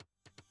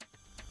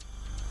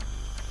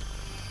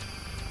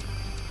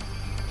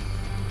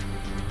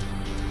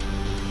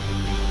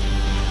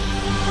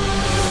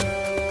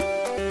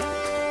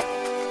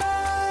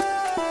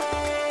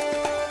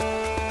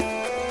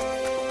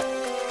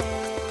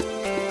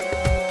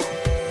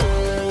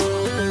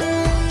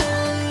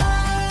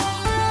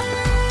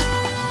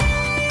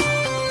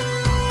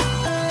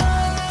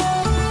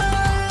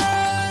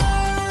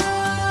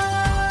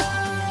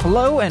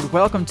Hello and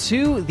welcome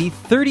to the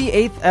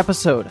 38th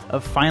episode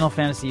of Final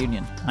Fantasy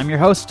Union. I'm your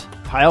host,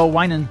 Kyle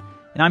Winan,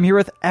 and I'm here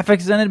with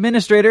FXN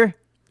Administrator,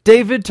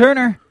 David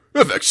Turner.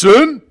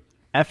 FXN?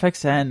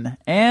 FXN.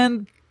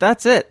 And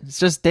that's it.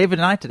 It's just David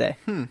and I today.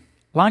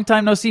 Long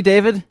time no see,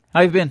 David. How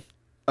you been?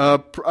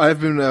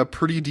 I've been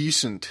pretty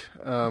decent.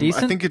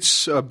 Decent? I think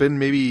it's been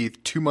maybe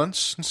 2 months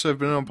since I've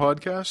been on a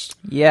podcast.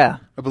 Yeah.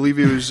 I believe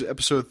it was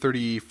episode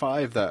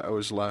 35 that I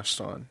was last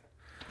on.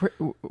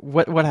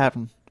 What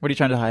happened? What are you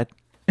trying to hide?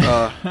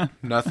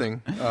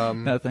 Nothing.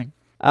 Nothing.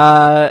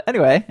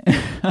 Anyway,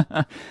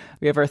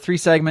 we have our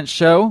 3-segment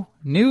show,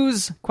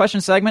 news,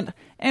 question segment,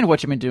 and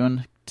what you've been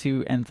doing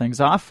to end things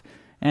off.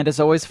 And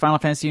as always, Final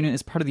Fantasy Union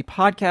is part of the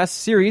podcast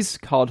series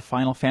called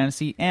Final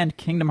Fantasy and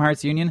Kingdom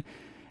Hearts Union,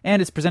 and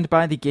it's presented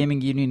by the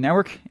Gaming Union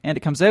Network, and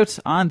it comes out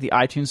on the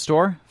iTunes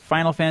Store,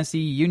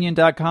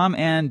 FinalFantasyUnion.com,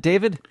 and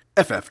David?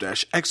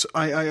 ff-xiii.net.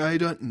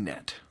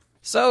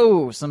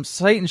 So, some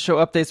site and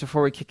show updates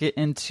before we kick it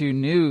into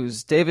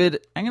news.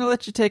 David, I'm going to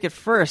let you take it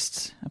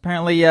first.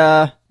 Apparently,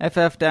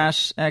 ff-xiii.net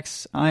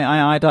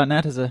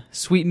is a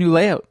sweet new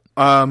layout.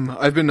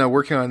 I've been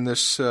working on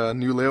this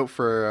new layout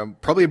for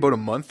probably about a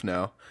month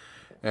now,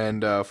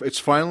 and it's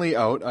finally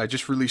out. I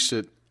just released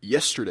it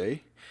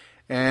yesterday,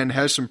 and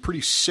has some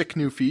pretty sick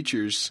new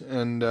features.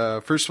 And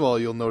first of all,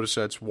 you'll notice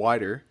that it's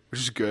wider,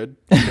 which is good,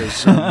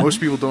 because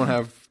most people don't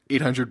have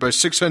 800 by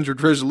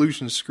 600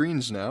 resolution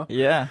screens now.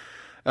 Yeah.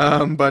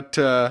 But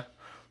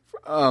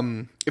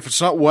if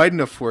it's not wide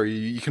enough for you,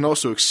 you can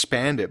also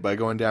expand it by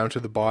going down to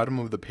the bottom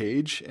of the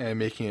page and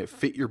making it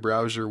fit your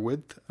browser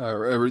width,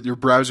 or your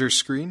browser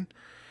screen.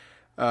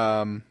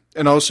 And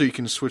also you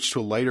can switch to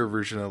a lighter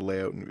version of the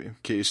layout in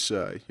case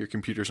your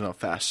computer's not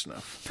fast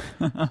enough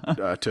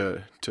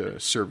to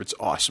serve its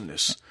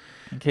awesomeness.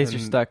 In case you're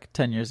stuck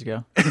 10 years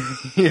ago.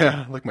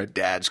 Yeah, like my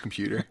dad's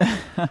computer.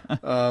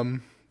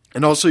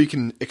 And also you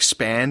can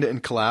expand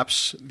and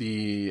collapse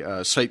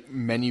the site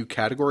menu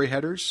category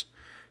headers,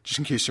 just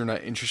in case you're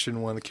not interested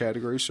in one of the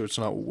categories, so it's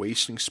not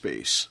wasting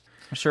space.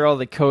 I'm sure all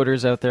the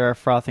coders out there are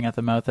frothing at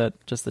the mouth at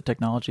just the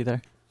technology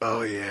there.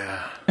 Oh,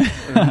 yeah.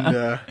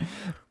 And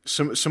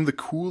some of the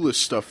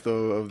coolest stuff,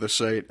 though, of the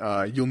site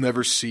you'll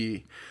never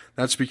see.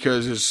 That's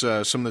because it's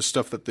some of the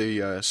stuff that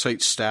the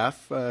site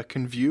staff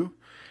can view,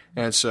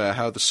 and it's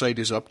how the site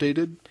is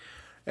updated.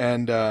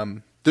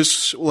 And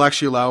this will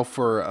actually allow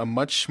for a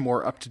much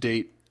more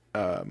up-to-date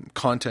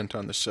content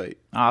on the site.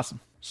 Awesome.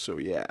 So,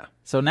 yeah.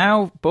 So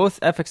now both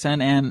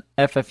FXN and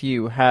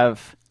FFU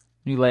have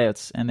new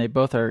layouts, and they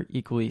both are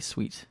equally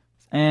sweet.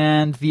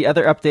 And the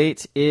other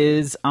update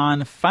is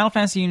on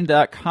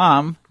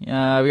FinalFantasyUnion.com. We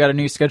got a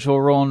new schedule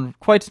rolling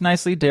quite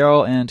nicely.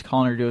 Daryl and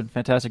Colin are doing a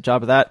fantastic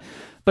job of that.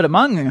 But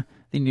among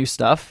the new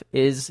stuff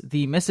is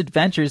the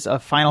Misadventures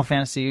of Final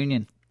Fantasy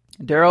Union.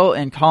 Daryl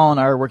and Colin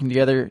are working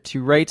together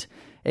to write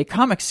a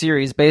comic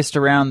series based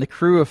around the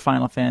crew of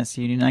Final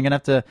Fantasy Union. I'm going to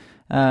have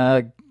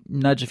to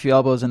nudge a few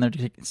elbows in there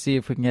to see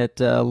if we can get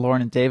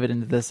Lauren and David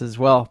into this as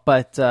well.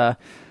 But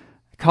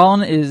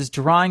Colin is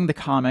drawing the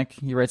comic.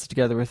 He writes it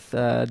together with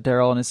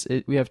Daryl,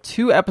 and we have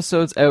 2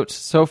 episodes out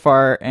so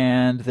far,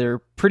 and they're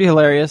pretty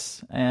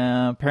hilarious.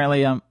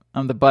 Apparently,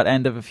 I'm the butt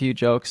end of a few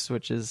jokes,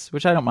 which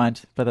I don't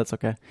mind, but that's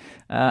okay.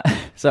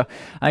 So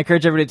I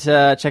encourage everybody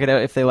to check it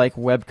out if they like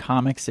web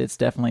comics. It's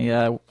definitely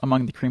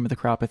among the cream of the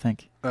crop, I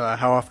think.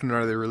 How often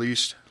are they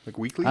released? Like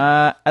weekly?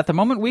 At the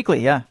moment, weekly,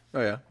 yeah.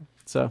 Oh, yeah.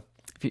 So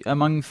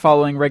among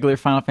following regular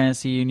Final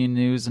Fantasy Union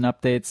news and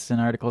updates and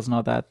articles and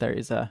all that, there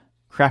is a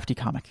crafty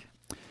comic.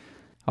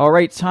 All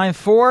right, time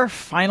for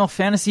Final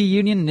Fantasy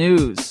Union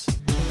news.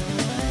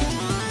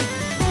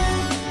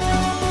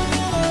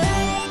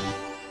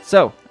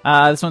 So,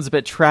 this one's a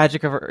bit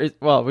tragic.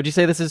 Well, would you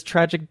say this is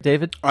tragic,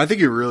 David? I think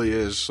it really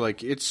is.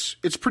 Like, it's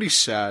pretty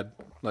sad.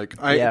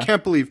 Like, I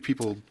can't believe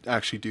people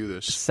actually do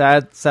this.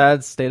 Sad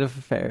state of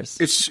affairs.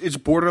 It's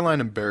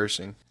borderline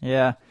embarrassing.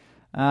 Yeah.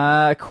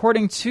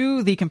 According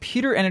to the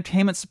Computer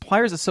Entertainment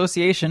Suppliers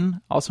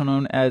Association, also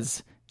known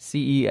as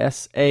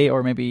CESA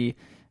or maybe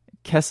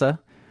KESA,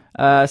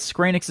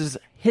 Square Enix's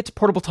hit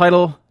portable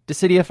title,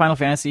 Dissidia Final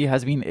Fantasy,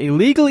 has been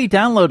illegally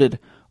downloaded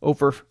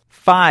over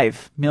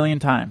 5 million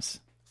times.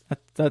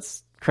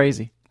 That's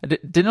crazy.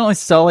 Didn't it only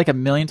sell like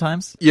 1 million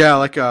times? Yeah,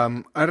 like I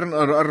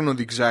don't know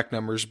the exact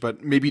numbers,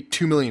 but maybe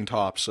 2 million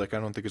tops. Like I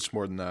don't think it's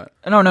more than that.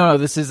 No.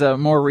 This is a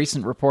more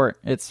recent report.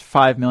 It's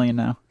 5 million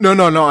now. No.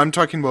 I'm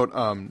talking about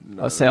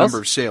sales? Number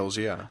of sales.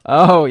 Yeah.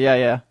 Oh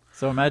yeah.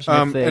 So imagine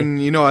if they...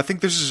 And I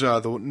think this is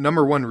the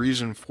number one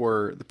reason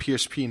for the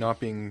PSP not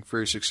being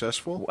very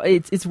successful.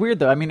 It's weird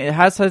though. I mean, it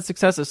has had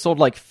success. It's sold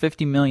like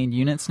 50 million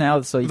units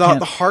now. So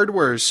the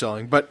hardware is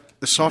selling, but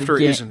the software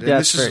isn't. And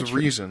this is the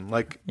reason.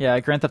 Like, yeah,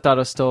 Grand Theft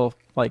Auto is still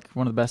like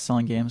one of the best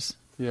selling games.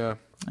 Yeah.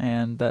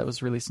 And that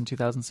was released in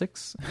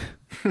 2006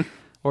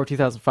 or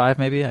 2005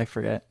 maybe. I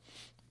forget.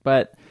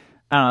 But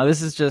I don't know.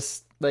 This is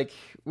just like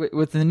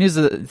with the news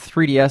of the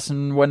 3DS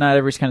and whatnot,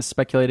 everybody's kind of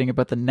speculating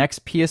about the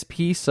next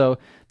PSP. So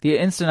the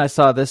instant I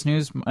saw this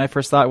news, my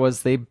first thought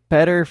was they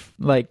better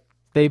like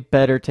they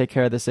better take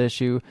care of this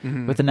issue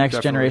with the next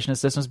definitely. generation of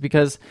systems,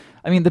 because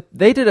I mean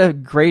they did a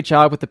great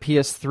job with the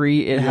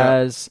PS3. It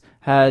has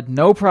had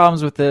no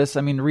problems with this.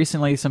 I mean,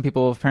 recently some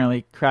people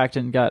apparently cracked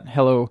and got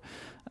Hello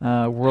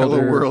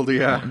World,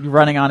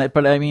 running on it,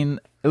 but I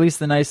mean, at least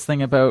the nice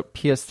thing about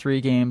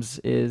PS3 games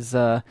is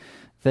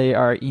they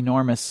are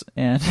enormous,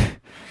 and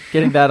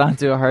getting that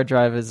onto a hard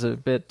drive is a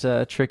bit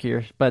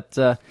trickier. But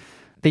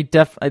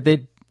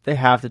they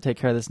have to take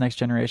care of this next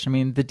generation. I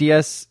mean, the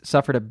DS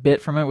suffered a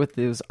bit from it with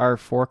those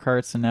R4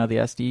 carts, and now the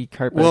SD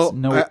cart, but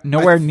it's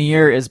nowhere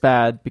near as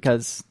bad,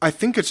 because I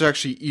think it's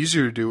actually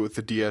easier to do it with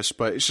the DS,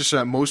 but it's just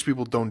that most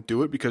people don't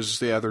do it because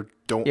they either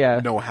don't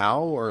know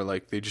how, or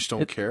like they just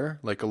don't care.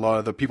 Like a lot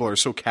of the people are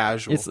so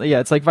casual.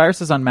 It's like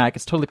viruses on Mac.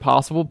 It's totally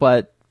possible,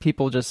 but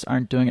people just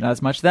aren't doing it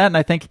as much. That, and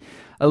I think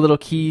a little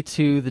key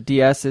to the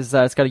DS is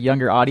that it's got a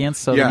younger audience,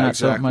 so they're not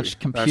so much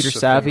computer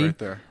savvy. Right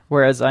there.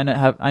 Whereas I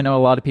know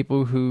a lot of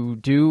people who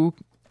do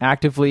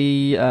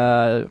actively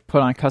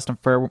put on custom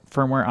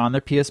firmware on their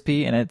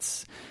PSP, and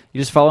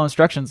you just follow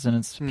instructions, and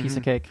it's a piece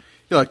of cake.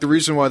 Yeah, like the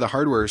reason why the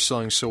hardware is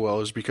selling so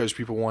well is because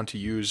people want to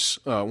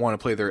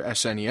play their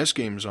SNES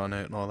games on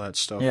it and all that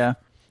stuff. Yeah.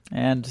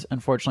 And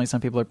unfortunately,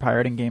 some people are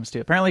pirating games too.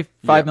 Apparently,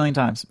 5 million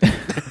times.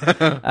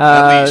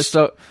 At least.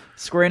 So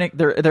Square Enix,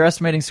 they're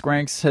estimating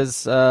Square Enix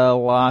has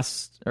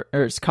lost,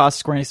 or it's cost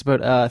Square Enix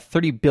about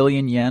 30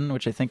 billion yen,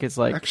 which I think is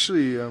like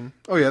actually.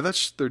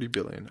 That's 30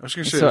 billion. I was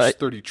going to say it's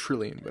 30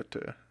 trillion, but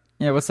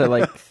yeah, what's that,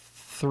 like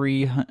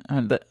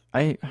 300?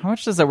 How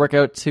much does that work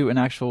out to in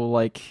actual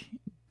like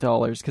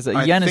dollars? Because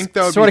yen is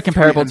sort of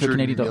comparable to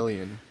Canadian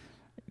dollar.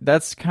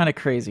 That's kind of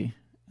crazy.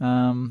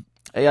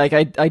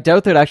 I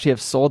doubt they'd actually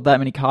have sold that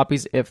many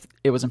copies if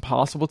it was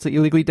impossible to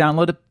illegally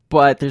download it,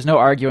 but there's no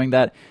arguing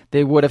that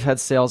they would have had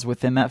sales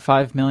within that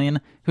 5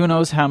 million. Who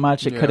knows how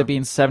much? It could have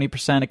been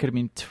 70%, it could have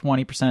been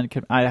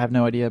 20%, I have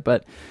no idea.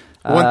 But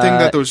one thing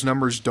that those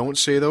numbers don't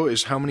say, though,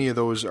 is how many of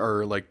those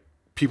are like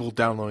people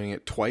downloading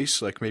it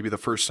twice. Like maybe the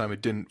first time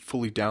it didn't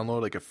fully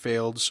download, like it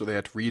failed, so they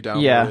had to re-download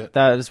it. Yeah,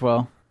 that as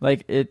well.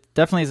 Like, it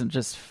definitely isn't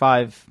just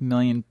 5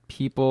 million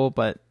people,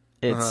 but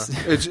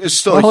it's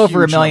still well a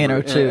over a million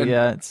number. or two.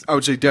 And I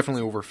would say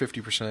definitely over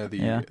 50% of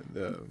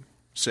the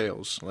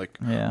sales.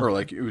 Or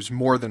like it was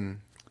more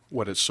than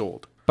what it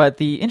sold. But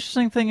the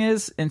interesting thing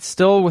is, and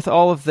still with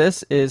all of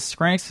this, is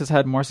Square Enix has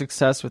had more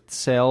success with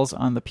sales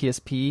on the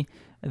PSP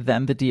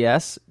than the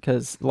DS,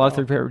 because a lot of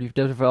third-party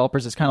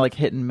developers, it's kind of like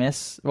hit and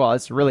miss. Well,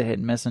 it's really hit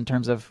and miss in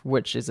terms of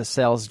which is a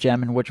sales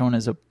gem and which one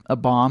is a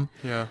bomb.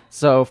 Yeah.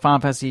 So Final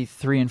Fantasy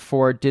 3 and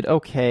 4 did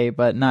okay,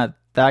 but not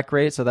that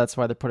great. So that's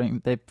why they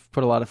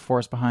put a lot of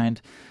force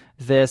behind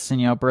this,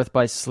 and Birth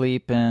by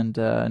Sleep, and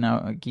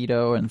now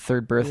Guido and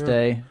Third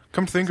Birthday. Yeah.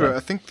 Come to think of it,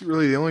 I think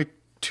really the only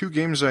 2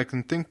 games I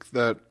can think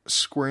that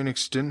Square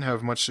Enix didn't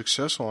have much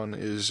success on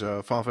is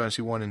Final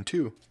Fantasy 1 and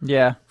 2.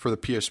 Yeah. For the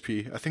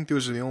PSP. I think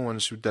those are the only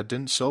ones that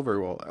didn't sell very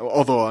well.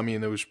 Although, I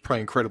mean, it was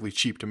probably incredibly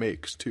cheap to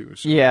make, too.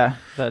 So. Yeah,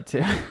 that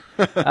too.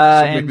 So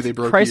and maybe they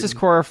broke Crisis even.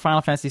 Core Final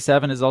Fantasy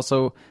 7 has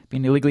also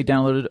been illegally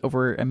downloaded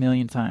over 1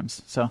 million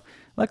times. So,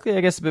 luckily,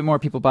 I guess a bit more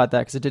people bought that,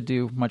 because it did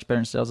do much better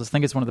in sales. I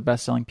think it's one of the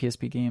best-selling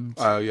PSP games.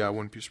 Yeah, I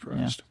wouldn't be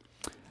surprised.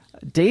 Yeah.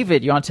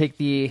 David, you want to take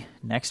the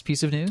next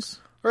piece of news?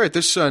 All right,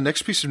 this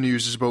next piece of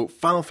news is about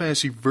Final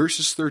Fantasy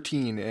Versus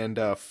 13, and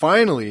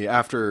finally,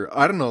 after,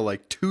 I don't know,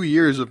 like 2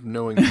 years of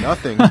knowing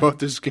nothing about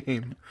this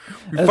game,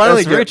 we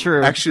finally get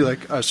actually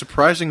like a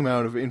surprising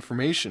amount of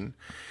information.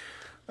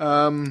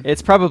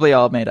 It's probably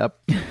all made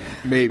up.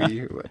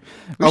 Maybe.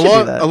 a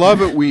lot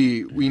of it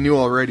we knew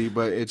already,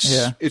 but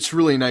it's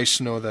really nice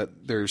to know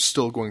that they're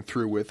still going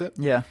through with it.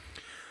 Yeah.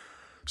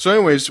 So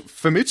anyways,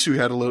 Famitsu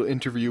had a little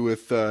interview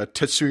with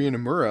Tetsuya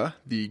Nomura,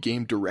 the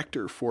game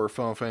director for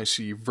Final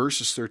Fantasy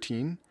Versus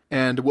 13.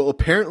 And, well,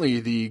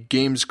 apparently the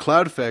game's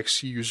cloud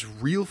effects use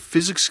real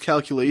physics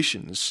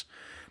calculations.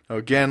 Now,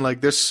 again, like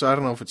this, I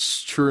don't know if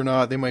it's true or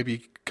not. They might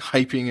be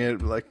hyping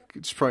it, like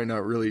it's probably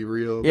not really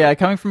real. Yeah,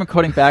 coming from a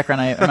coding background,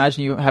 I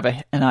imagine you have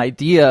an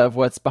idea of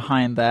what's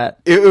behind that.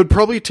 It would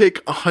probably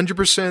take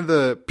 100% of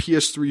the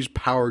PS3's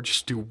power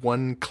just to do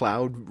one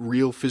cloud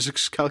real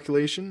physics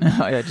calculation.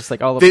 Oh yeah, just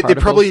like all the they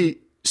probably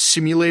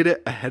simulate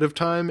it ahead of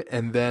time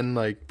and then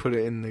like put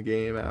it in the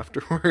game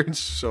afterwards.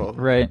 So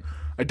right.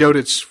 I doubt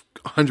it's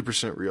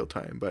 100% real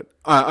time, but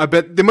I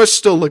bet they must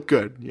still look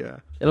good. Yeah.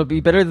 It'll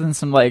be better than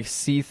some like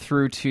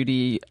see-through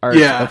 2D art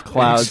of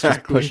clouds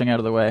just pushing out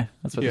of the way.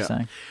 That's what they're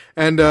saying.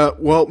 And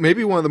well,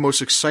 maybe one of the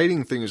most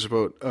exciting things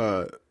about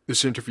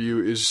this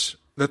interview is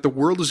that the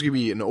world is going to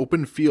be an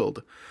open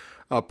field,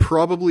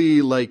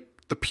 probably like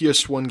the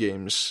PS1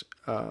 games.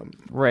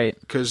 Right.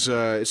 Because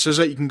it says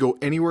that you can go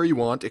anywhere you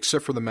want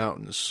except for the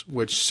mountains,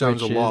 which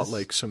sounds a lot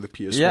like some of the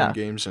PS1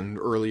 games and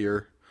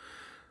earlier.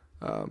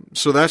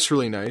 So that's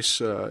really nice.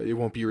 It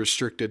won't be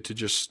restricted to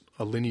just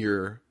a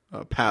linear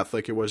path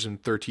like it was in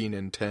 13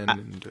 and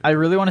 10. I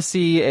really want to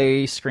see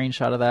a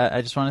screenshot of that.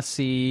 I just want to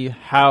see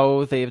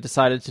how they've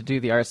decided to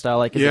do the art style.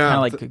 Like, is it kind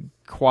of like a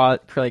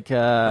quad, like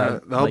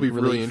that'll like be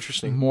really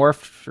interesting.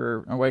 Morphed,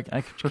 or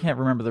I can't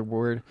remember the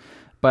word,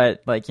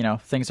 but like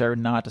things are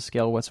not to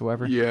scale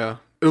whatsoever. Yeah,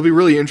 it'll be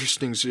really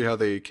interesting to see how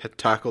they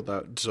tackle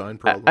that design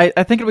problem.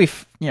 I think it'll be,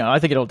 I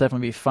think it'll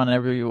definitely be fun, and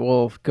everybody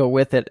will go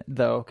with it,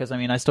 though, because,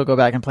 I still go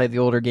back and play the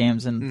older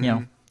games,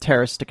 and,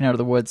 terrorists sticking out of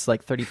the woods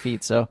like 30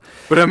 feet, so...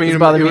 But,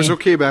 it was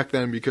okay back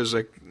then because,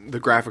 like,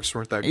 the graphics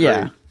weren't that great.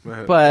 Yeah,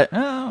 but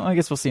I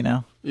guess we'll see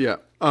now. Yeah.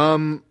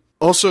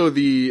 Also,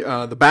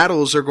 the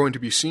battles are going to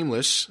be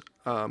seamless,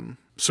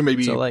 so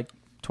maybe... So, like,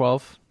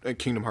 12?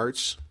 Kingdom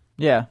Hearts.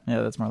 Yeah,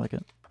 that's more like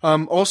it.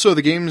 Also,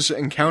 the game's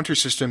encounter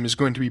system is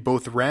going to be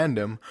both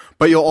random,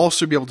 but you'll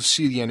also be able to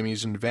see the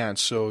enemies in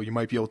advance, so you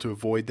might be able to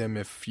avoid them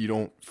if you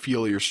don't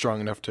feel you're strong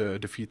enough to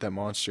defeat that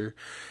monster.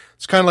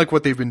 It's kind of like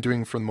what they've been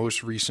doing for the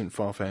most recent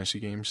Final Fantasy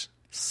games.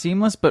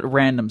 Seamless but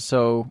random.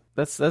 So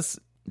I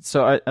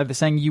was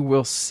saying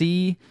you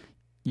see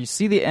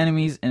the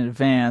enemies in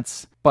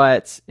advance,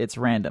 but it's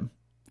random.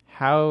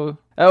 How?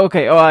 Oh,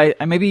 okay. Oh, I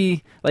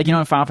maybe like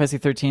in Final Fantasy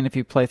 13, if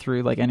you play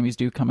through, like enemies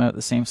do come out at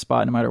the same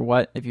spot no matter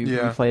what. If you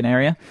play an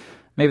area,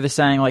 maybe they're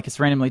saying like it's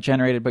randomly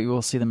generated, but you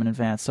will see them in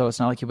advance. So it's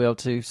not like you'll be able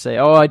to say,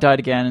 "Oh, I died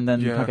again," and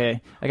then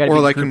okay, I got to be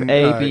like group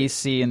A, B,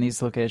 C in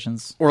these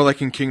locations. Or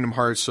like in Kingdom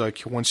Hearts,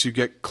 like once you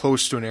get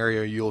close to an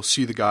area, you'll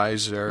see the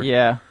guys there.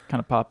 Yeah, kind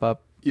of pop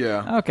up.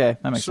 Yeah. Okay,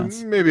 that makes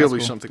sense. Maybe it'll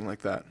be something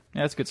like that.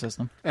 Yeah, it's a good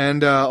system.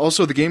 And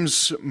also, the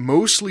game's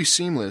mostly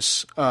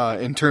seamless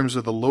in terms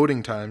of the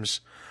loading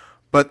times,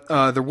 but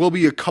there will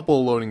be a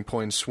couple loading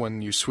points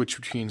when you switch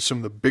between some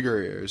of the bigger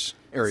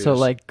areas. So,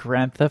 like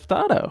Grand Theft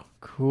Auto.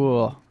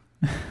 Cool.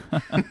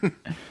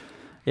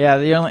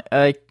 Yeah,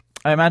 I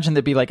imagine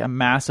there'd be like a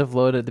massive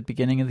load at the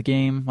beginning of the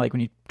game, like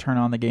when you turn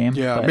on the game.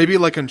 Yeah, maybe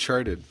like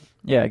Uncharted.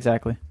 Yeah,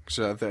 exactly.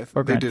 So they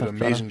did an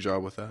amazing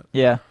job with that.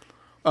 Yeah.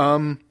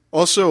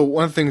 Also,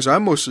 one of the things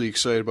I'm mostly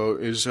excited about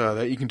is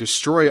that you can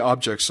destroy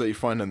objects that you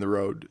find on the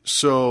road.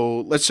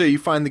 So, let's say you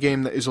find the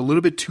game that is a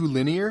little bit too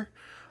linear.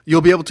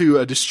 You'll be able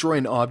to destroy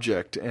an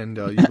object and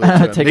you'll be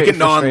able to make it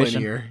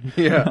non-linear.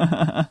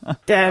 Yeah.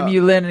 Damn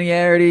you,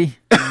 linearity.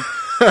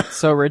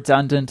 So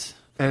redundant.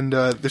 And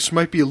this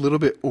might be a little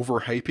bit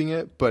overhyping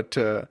it, but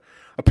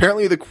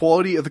apparently the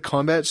quality of the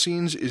combat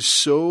scenes is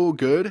so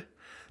good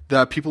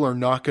that people are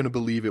not going to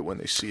believe it when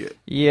they see it.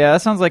 Yeah,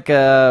 that sounds like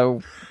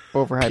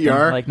overhyping.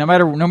 PR? Like no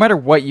matter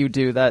what you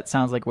do, that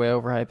sounds like way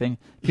overhyping.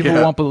 People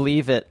won't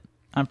believe it.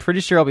 I'm pretty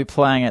sure I'll be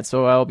playing it,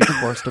 so I'll be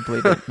forced to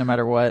believe it no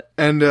matter what.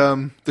 And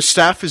the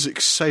staff is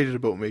excited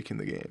about making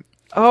the game.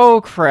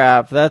 Oh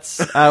crap!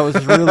 I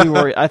was really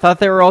worried. I thought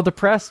they were all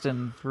depressed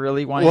and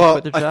really wanting to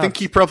quit their jobs. I think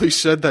he probably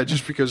said that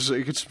just because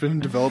it's been in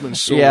development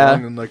so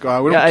long, and like,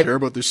 we don't care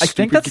about this. I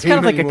think that's kind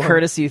of like a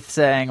courtesy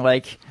saying,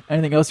 like,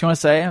 anything else you want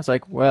to say? I was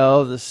like,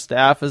 well, the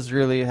staff is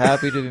really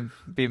happy to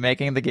be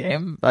making the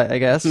game, I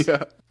guess.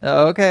 Yeah.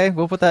 Okay,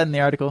 we'll put that in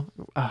the article.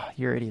 Oh,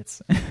 you're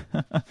idiots.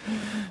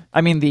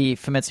 I mean the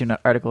Famitsu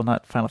article,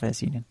 not Final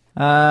Fantasy Union.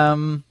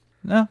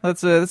 No,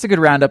 that's a good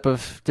roundup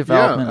of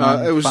development.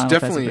 Yeah, it was Final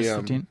definitely Fantasy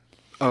 15.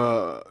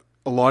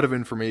 A lot of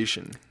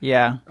information.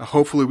 Yeah.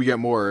 Hopefully we get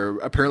more.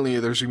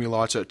 Apparently there's going to be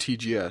lots at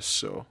TGS,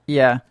 so.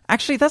 Yeah.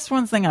 Actually, that's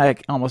one thing I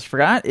almost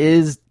forgot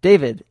is,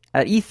 David,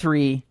 at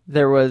E3,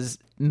 there was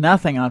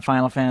nothing on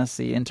Final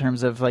Fantasy in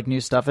terms of like new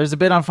stuff. There's a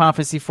bit on Final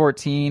Fantasy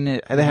 14.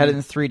 They had it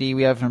in 3D.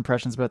 We have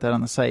impressions about that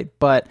on the site.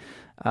 But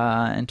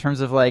in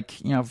terms of like,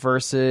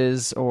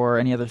 Versus or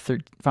any other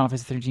Final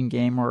Fantasy 13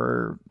 game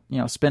or,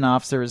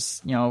 spin-offs, there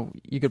was,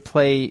 you could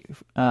play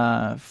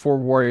for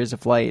Warriors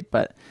of Light,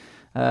 but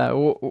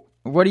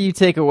what do you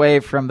take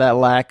away from that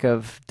lack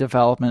of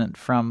development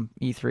from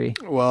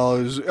E3? Well,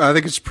 I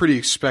think it's pretty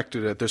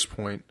expected at this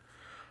point.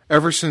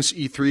 Ever since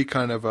E3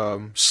 kind of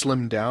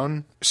slimmed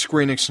down,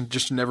 Square Enix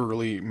just never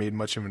really made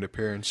much of an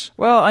appearance.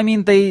 Well, I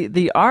mean,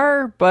 they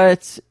are,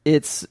 but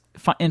it's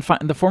in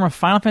the form of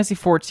Final Fantasy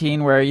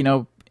 14, where,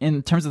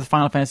 in terms of the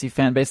Final Fantasy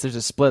fan base, there's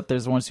a split.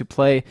 There's the ones who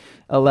play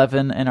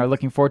 11 and are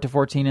looking forward to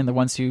 14, and the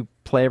ones who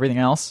play everything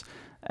else.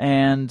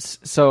 And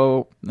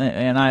so,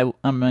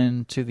 I'm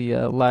into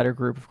the latter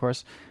group, of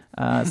course,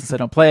 since I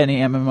don't play any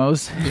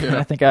MMOs. Yeah.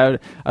 I think I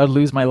would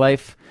lose my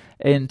life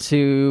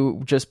into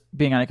just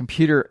being on a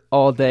computer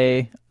all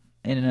day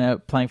in and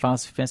out playing Final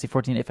Fantasy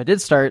 14 if I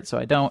did start, so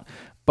I don't.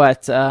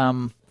 But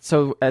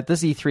so at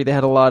this E3, they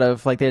had a lot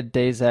of, like, they had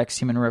Deus Ex,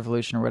 Human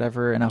Revolution or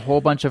whatever, and a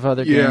whole bunch of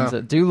other games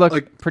that do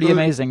look pretty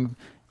amazing,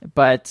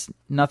 but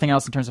nothing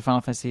else in terms of Final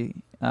Fantasy.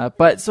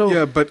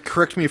 But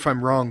correct me if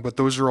I'm wrong, but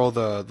those are all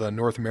the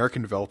North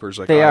American developers,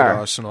 like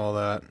Eidos and all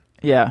that.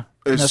 Yeah.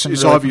 It's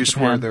really obvious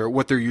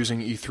what they're using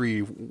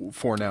E3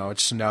 for now.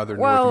 It's now their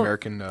North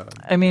American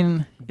I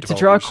mean, to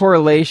draw a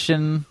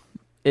correlation,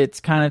 it's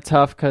kind of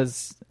tough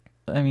because,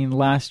 I mean,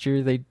 last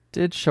year they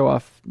did show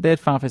off. They had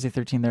Final Fantasy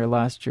 13 there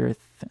last year.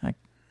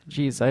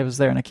 Jeez, I was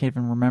there and I can't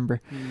even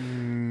remember.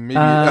 Maybe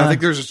I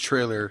think there's a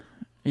trailer.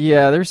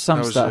 Yeah, there's some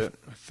that stuff. Was it,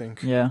 I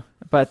think. Yeah,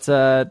 but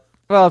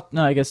well,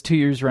 no, I guess 2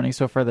 years running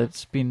so far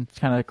that's been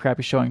kind of a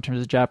crappy showing in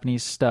terms of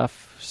Japanese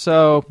stuff.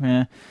 So,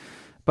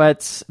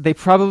 but they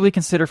probably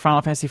consider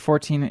Final Fantasy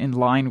 14 in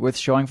line with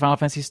showing Final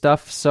Fantasy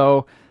stuff.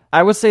 So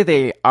I would say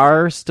they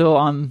are still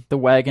on the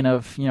wagon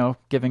of,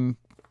 giving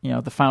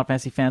the Final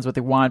Fantasy fans what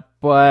they want,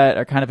 but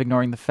are kind of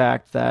ignoring the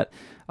fact that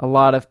a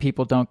lot of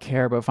people don't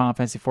care about Final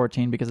Fantasy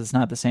 14 because it's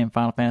not the same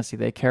Final Fantasy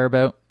they care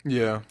about.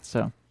 Yeah.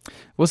 So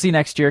we'll see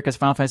next year because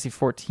Final Fantasy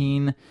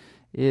 14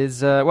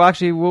 is well,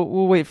 actually,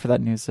 we'll wait for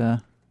that news.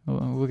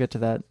 We'll get to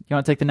that. You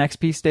want to take the next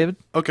piece, David?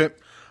 Okay.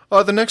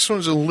 The next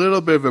one's a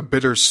little bit of a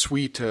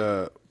bittersweet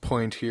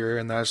point here,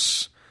 and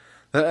that's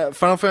that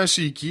Final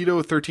Fantasy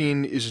Guido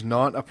 13 is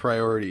not a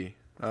priority.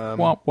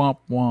 Womp womp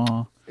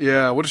womp.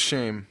 Yeah, what a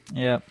shame.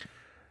 Yeah.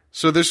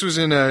 So this was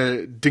in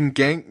a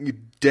Dengeki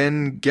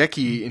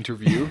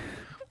interview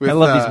with I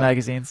love these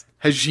magazines.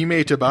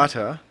 Hajime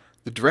Tabata,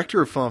 the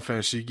director of Final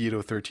Fantasy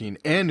Guido 13,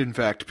 and in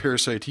fact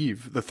Parasite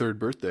Eve, the third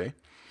birthday.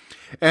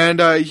 And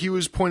he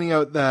was pointing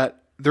out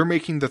that they're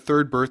making the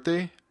third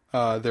birthday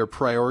their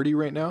priority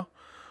right now,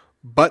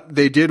 but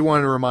they did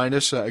want to remind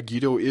us that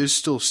Guido is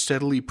still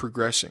steadily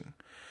progressing.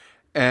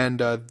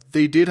 And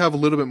they did have a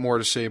little bit more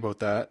to say about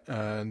that,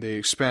 and they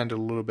expanded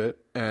a little bit,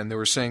 and they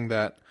were saying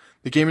that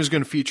the game is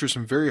going to feature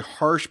some very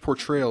harsh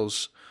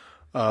portrayals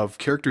of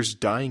characters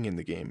dying in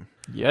the game.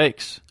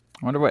 Yikes.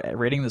 I wonder what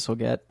rating this will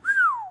get.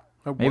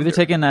 Maybe wonder.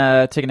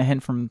 they're taking a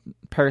hint from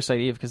Parasite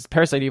Eve, because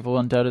Parasite Eve will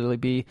undoubtedly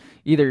be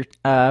either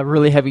a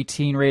really heavy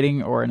teen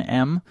rating or an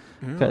M.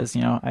 Because,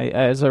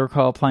 as I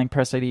recall playing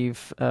Parasite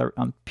Eve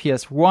on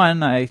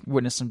PS1, I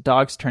witnessed some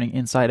dogs turning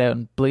inside out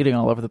and bleeding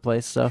all over the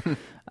place. So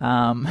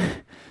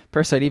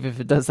Parasite Eve, if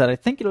it does that, I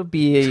think it'll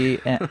be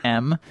an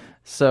M.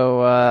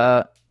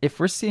 So if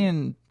we're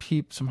seeing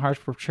some harsh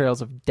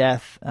portrayals of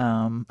death...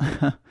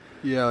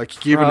 Yeah, like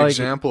he gave an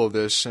example of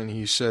this, and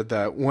he said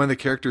that one of the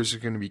characters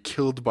is going to be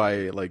killed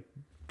by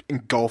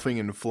engulfing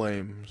in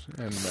flames,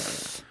 and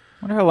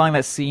wonder how long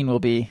that scene will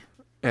be,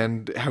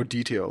 and how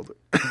detailed.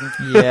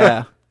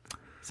 Yeah,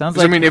 sounds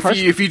like. I mean,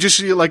 if you just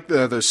see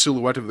the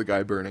silhouette of the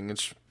guy burning,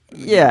 that's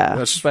not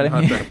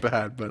that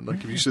bad. But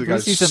if you see the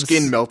guy's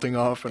skin melting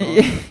off, and all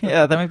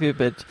yeah, that might be a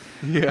bit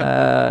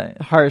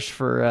harsh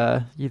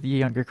for the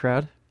younger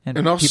crowd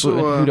and also,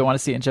 people who don't want to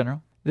see it in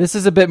general. This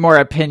is a bit more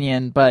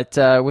opinion, but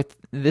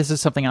this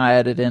is something I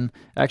added in.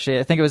 Actually,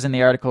 I think it was in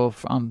the article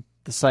on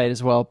the site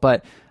as well.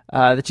 But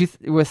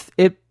with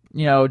it,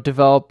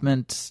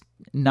 development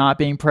not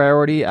being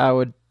priority, I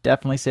would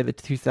definitely say the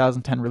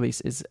 2010 release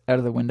is out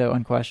of the window,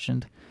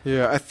 unquestioned.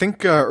 Yeah, I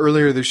think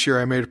earlier this year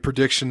I made a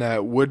prediction that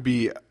it would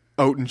be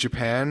out in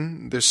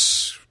Japan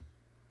this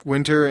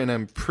winter, and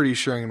I'm pretty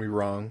sure I'm going to be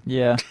wrong.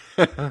 Yeah.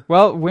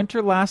 Well,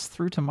 winter lasts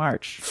through to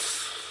March.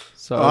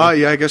 So.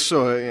 Yeah, I guess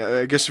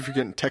so. I guess if you're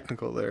getting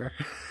technical there.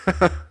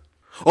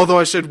 Although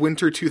I said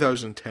winter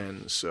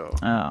 2010, so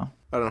I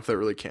don't know if that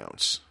really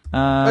counts.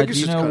 I guess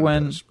do you know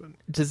when?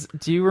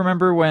 Do you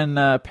remember when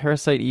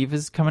Parasite Eve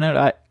is coming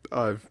out?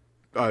 I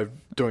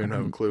don't even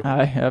have a clue.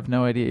 I have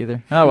no idea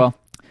either. Oh well.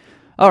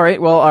 All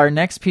right. Well, our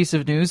next piece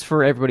of news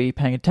for everybody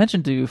paying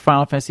attention to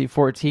Final Fantasy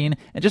XIV,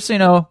 and just so you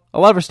know, a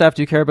lot of our staff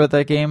do care about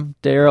that game,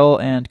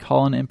 Daryl and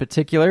Colin in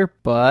particular,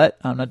 but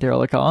I'm not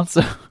Daryl or Colin,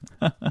 so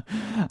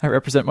I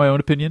represent my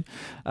own opinion.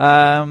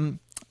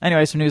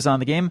 Anyway, some news on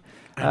the game.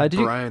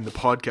 Brian, the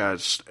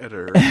podcast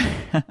editor.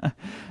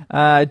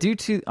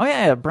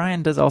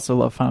 Brian does also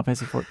love Final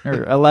Fantasy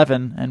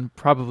 11, and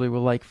probably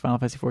will like Final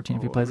Fantasy 14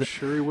 if he plays it.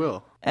 Sure he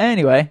will.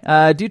 Anyway,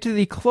 due to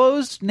the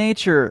closed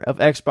nature of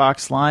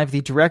Xbox Live,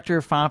 the director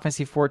of Final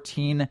Fantasy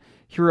 14,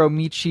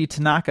 Hiromichi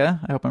Tanaka,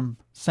 I hope I'm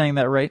saying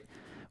that right,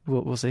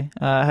 we'll see,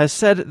 has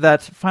said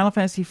that Final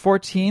Fantasy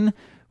 14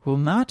 will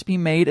not be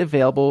made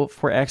available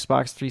for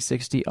Xbox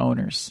 360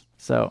 owners.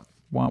 So,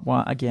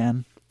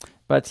 again.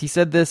 But he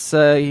said this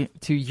to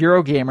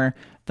Eurogamer.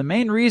 The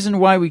main reason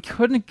why we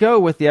couldn't go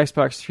with the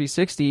Xbox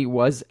 360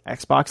 was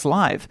Xbox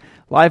Live.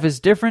 Live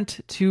is different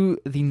to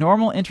the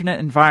normal internet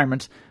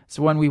environment,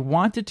 so when we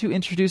wanted to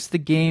introduce the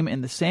game in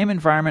the same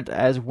environment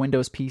as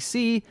Windows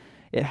PC,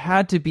 it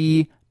had to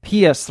be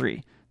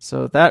PS3.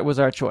 So that was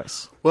our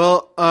choice.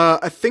 Well,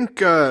 I think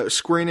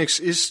Square Enix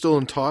is still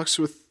in talks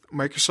with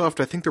Microsoft.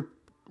 I think they're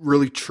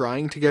really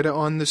trying to get it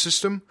on the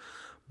system.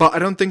 But I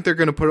don't think they're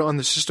going to put it on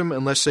the system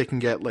unless they can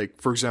get,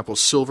 for example,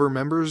 silver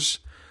members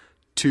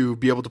to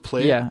be able to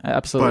play it. Yeah,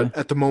 absolutely. But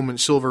at the moment,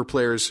 silver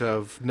players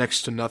have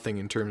next to nothing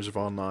in terms of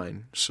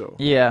online. So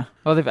yeah.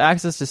 Well, they have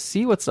access to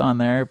see what's on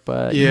there,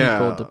 but you need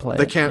gold to play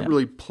they can't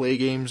really play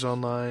games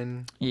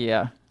online.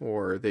 Yeah.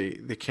 Or they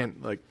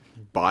can't,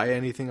 buy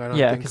anything, I don't think,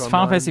 Yeah, because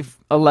Final Fantasy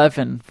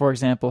 11, for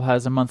example,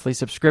 has a monthly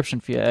subscription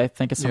fee. I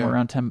think it's somewhere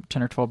around 10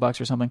 or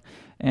 $12 or something.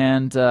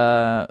 And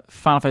Final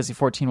Fantasy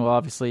 14 will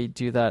obviously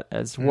do that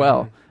as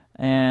well.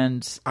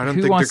 And I don't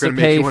who think wants they're to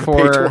going to make you want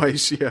to pay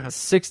twice.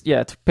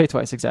 To pay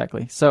twice,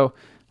 exactly. So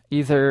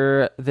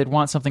either they'd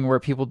want something where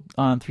people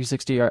on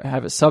 360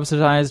 have it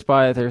subsidized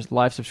by their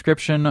live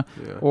subscription,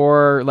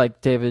 or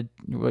like David,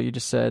 what you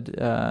just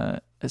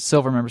said,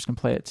 Silver members can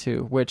play it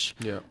too, which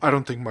Yeah, I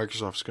don't think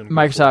Microsoft's going to.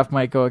 Microsoft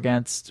might go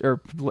against,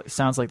 or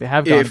sounds like they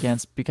have gone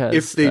against, because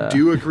if they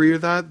do agree to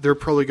that, they're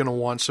probably going to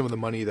want some of the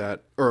money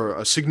that, or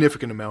a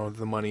significant amount of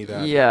the money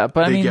that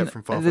but they I mean, get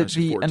from Final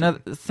Fantasy 14.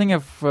 another thing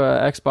of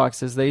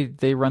Xbox is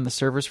they run the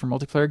servers for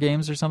multiplayer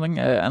games or something,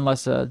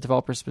 unless a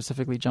developer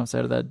specifically jumps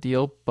out of that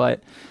deal.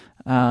 But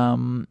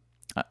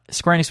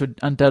Square Enix would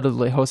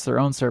undoubtedly host their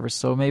own servers,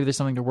 so maybe there's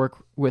something to work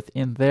with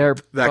in there.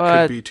 That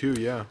could be too,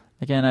 yeah.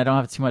 Again, I don't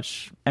have too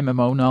much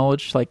MMO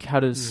knowledge. Like, how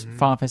does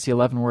Final Fantasy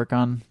 11 work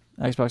on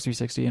Xbox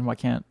 360, and why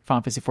can't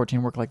Final Fantasy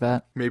 14 work like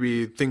that?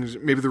 Maybe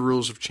the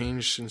rules have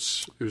changed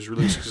since it was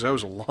released, because that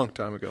was a long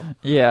time ago.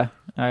 Yeah,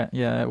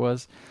 it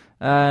was.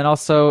 And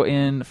also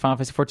in Final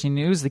Fantasy 14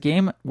 news, the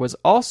game was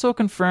also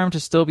confirmed to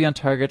still be on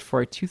target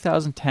for a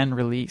 2010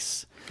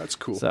 release. That's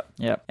cool. So,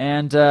 yeah.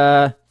 And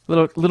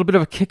little bit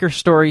of a kicker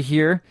story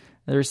here.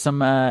 There's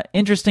some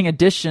interesting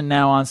edition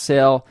now on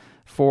sale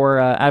for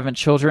Advent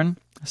Children.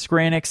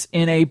 Square Enix,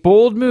 in a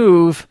bold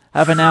move,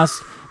 have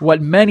announced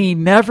what many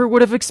never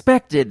would have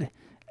expected.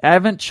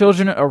 Advent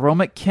Children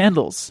aromatic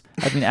candles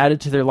have been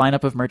added to their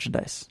lineup of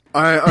merchandise.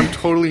 I'm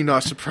totally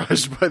not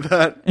surprised by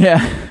that. Yeah.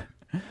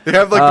 They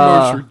have like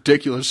the most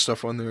ridiculous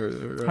stuff on there.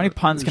 How many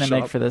puns can I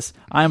make for this?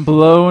 I'm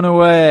blown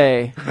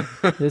away.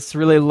 This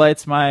really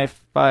lights my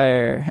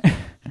fire.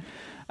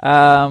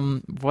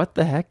 What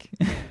the heck?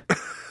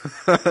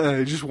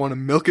 I just want to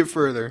milk it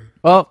further.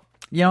 Well,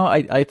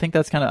 I think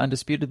that's kind of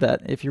undisputed,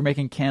 that if you're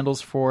making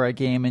candles for a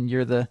game and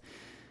you're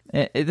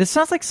this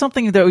sounds like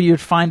something that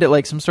you'd find at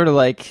like some sort of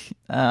like,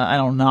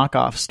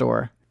 knockoff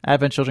store.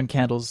 Advent Children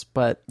candles,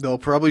 but they'll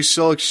probably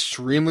sell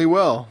extremely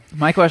well.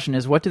 My question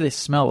is, what do they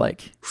smell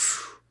like?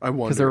 I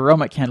wonder. Because they're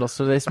aromatic candles,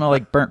 so do they smell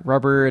like burnt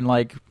rubber and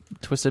like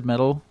twisted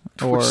metal?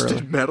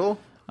 Twisted metal?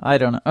 I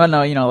don't know. Oh,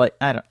 no, I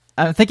don't.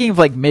 I'm thinking of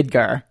like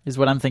Midgar is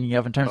what I'm thinking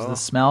of in terms of the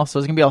smell. So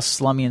it's going to be all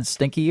slummy and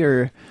stinky,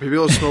 or... Maybe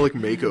it'll smell like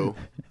Mako.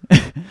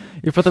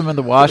 You put them in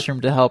the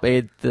washroom to help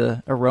aid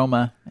the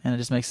aroma, and it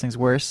just makes things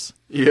worse.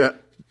 Yeah.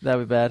 That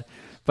would be bad.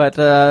 But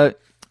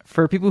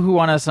for people who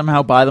want to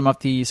somehow buy them off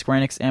the Square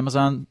Enix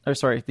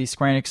the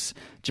Square Enix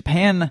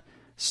Japan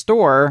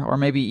store, or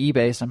maybe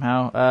eBay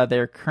somehow,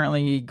 they're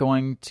currently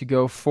going to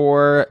go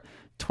for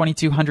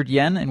 2,200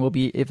 yen and will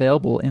be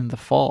available in the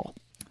fall.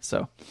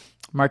 So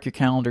mark your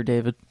calendar,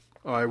 David.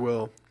 I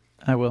will.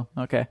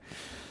 Okay.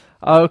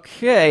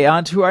 Okay,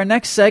 on to our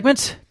next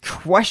segment,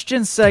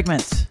 question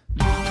segment.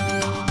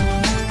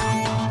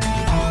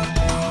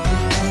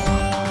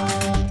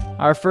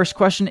 Our first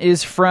question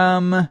is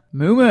from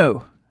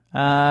Mumu.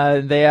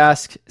 They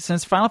ask,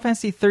 since Final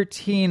Fantasy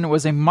XIII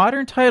was a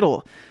modern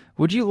title,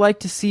 would you like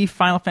to see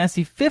Final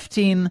Fantasy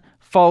XV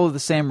follow the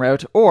same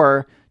route,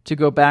 or to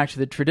go back to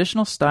the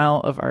traditional style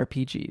of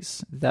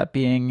RPGs, that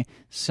being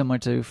similar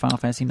to Final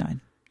Fantasy IX?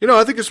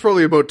 I think it's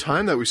probably about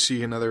time that we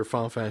see another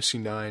Final Fantasy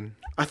IX.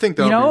 I think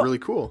that would be really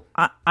cool.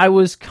 I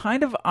was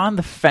kind of on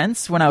the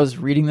fence when I was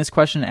reading this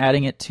question and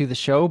adding it to the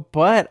show,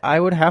 but I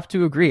would have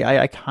to agree.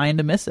 I kind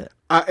of miss it.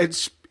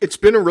 It's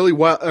been a really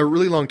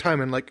long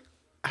time, and like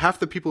half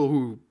the people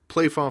who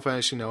play Final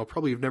Fantasy now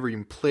probably have never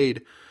even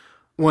played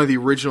one of the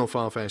original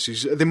Final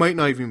Fantasies. They might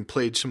not even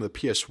played some of the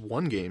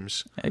PS1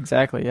 games.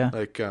 Exactly, yeah.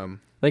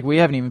 Like we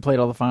haven't even played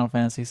all the Final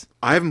Fantasies.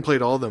 I haven't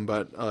played all of them,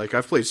 but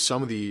I've played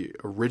some of the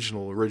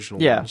original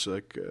ones.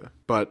 I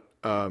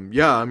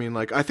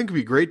think it'd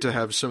be great to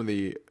have some of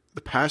the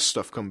past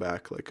stuff come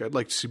back. Like I'd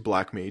like to see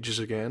Black Mages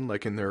again,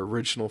 like in their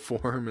original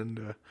form,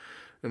 and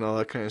all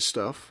that kind of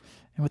stuff.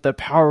 And with the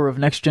power of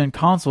next-gen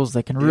consoles,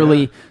 they can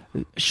really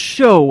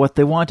show what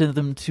they wanted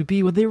them to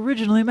be when they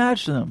originally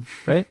imagined them,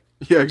 right?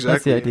 Yeah, exactly.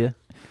 That's the idea.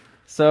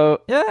 So,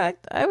 yeah,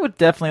 I would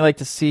definitely like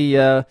to see,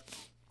 Final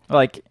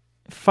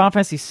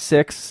Fantasy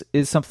VI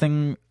is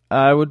something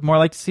I would more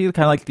like to see,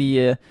 kind of like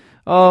they're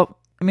all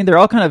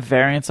kind of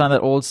variants on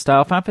that old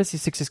style. Final Fantasy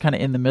VI is kind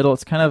of in the middle.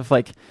 It's kind of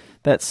like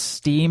that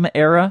Steam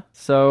era.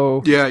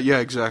 So yeah,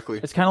 exactly.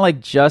 It's kind of like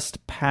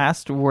just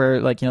past where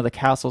the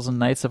castles and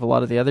knights of a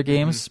lot of the other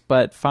games. Mm-hmm.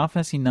 But Final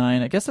Fantasy IX,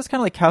 I guess that's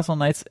kind of like Castle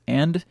Knights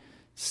and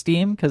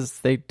Steam, because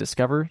they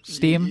discover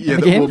Steam in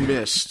the game.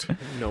 Myst.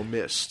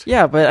 Myst.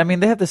 Yeah, but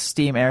they have the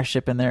Steam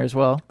airship in there as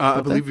well. I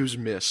believe it was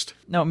Myst.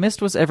 No,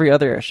 Myst was every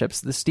other airship.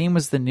 The Steam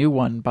was the new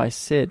one by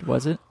Sid,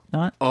 was it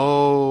not?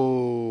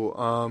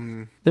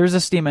 There was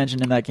a Steam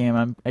engine in that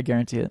game, I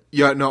guarantee it.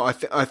 Yeah, no,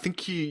 I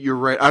think you're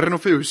right. I don't know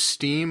if it was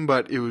Steam,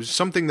 but it was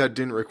something that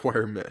didn't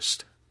require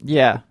Myst.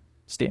 Yeah,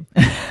 Steam.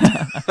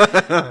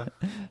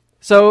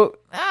 So,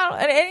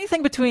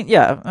 anything between...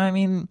 Yeah,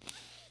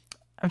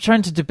 I'm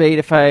trying to debate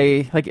if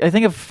I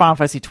think of Final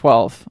Fantasy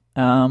 12,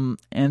 and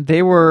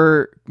they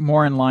were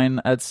more in line,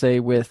 I'd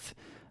say, with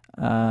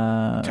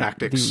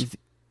tactics.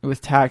 With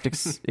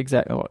tactics,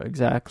 exactly.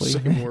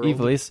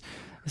 Evilise.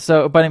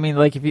 So, but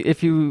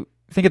if you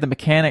think of the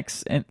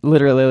mechanics and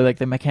literally like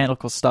the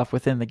mechanical stuff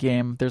within the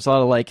game, there's a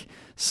lot of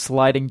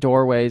sliding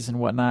doorways and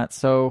whatnot.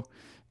 So,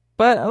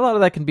 but a lot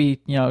of that can be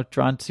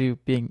drawn to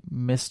being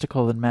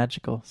mystical and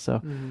magical. So.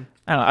 Mm-hmm.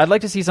 I don't know. I'd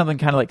like to see something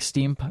kind of like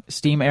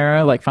Steam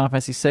era, like Final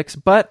Fantasy VI,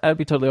 but I'd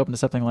be totally open to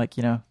something like,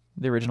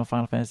 the original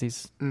Final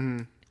Fantasies.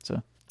 Mhm.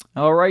 So,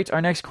 all right.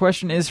 Our next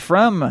question is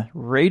from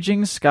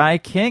Raging Sky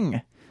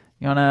King.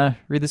 You want to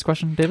read this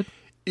question, David?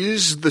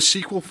 Is the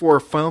sequel for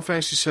Final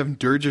Fantasy VII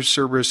Dirge of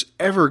Cerberus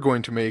ever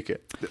going to make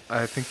it?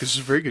 I think this is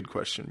a very good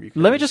question. Because,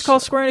 Let me just call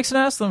Square Enix and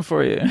ask them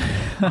for you.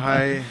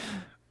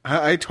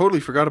 I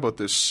totally forgot about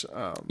this.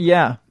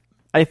 Yeah.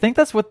 I think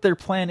that's what their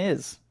plan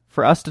is,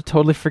 for us to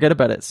totally forget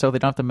about it so they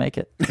don't have to make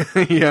it.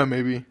 Yeah,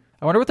 maybe.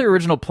 I wonder what their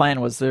original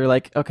plan was. They're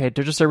like, okay,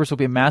 Dirge of Cerberus will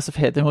be a massive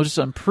hit, then we'll just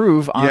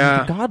improve on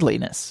the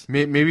godliness.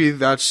 Maybe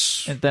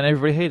that's And then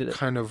everybody hated it.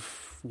 kind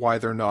of why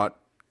they're not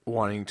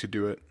wanting to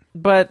do it.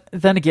 But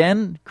then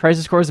again,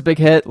 Crisis Core is a big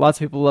hit. Lots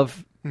of people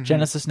love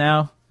Genesis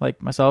now, like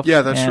myself.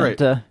 Yeah, that's and, right.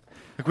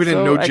 Like we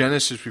didn't so know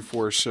Genesis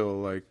before, so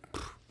like,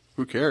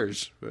 who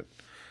cares? But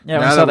yeah,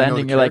 when now you saw that the we know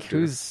ending, the you're like,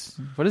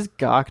 character. what is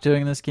Gok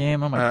doing in this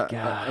game? Oh my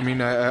god. I mean,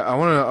 I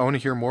want to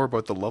hear more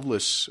about the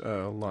Loveless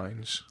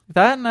lines.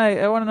 That, and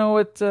I want to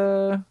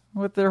know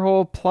what their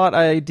whole plot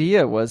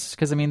idea was,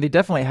 because I mean, they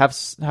definitely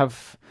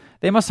have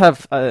they must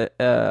have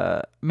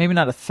maybe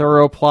not a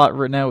thorough plot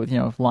written out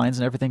with lines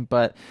and everything,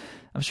 but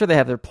I'm sure they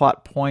have their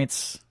plot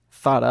points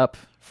thought up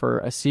for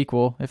a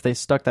sequel if they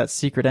stuck that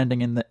secret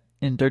ending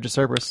in Dirge of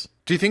Cerberus.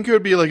 Do you think it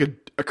would be like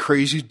a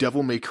crazy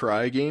Devil May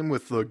Cry game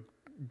with the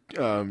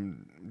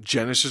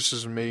Genesis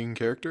as a main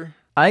character?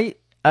 I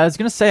was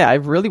gonna say, I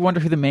really wonder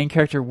who the main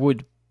character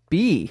would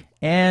be,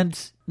 and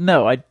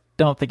no, I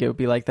don't think it would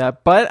be like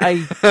that. But I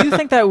do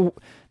think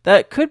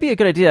that could be a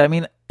good idea. I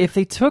mean, if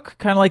they took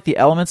kind of like the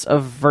elements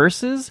of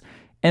Versus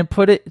and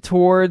put it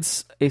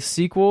towards a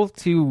sequel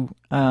to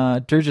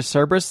Dirge of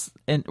Cerberus,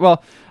 and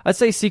well, I'd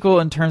say sequel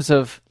in terms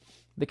of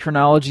the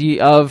chronology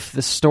of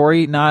the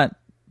story, not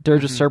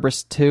Dirge of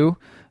Cerberus 2.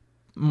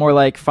 More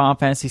like Final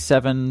Fantasy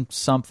VII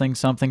something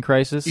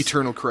Crisis.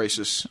 Eternal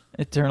Crisis.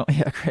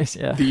 Crisis,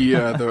 yeah.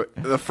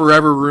 The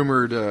forever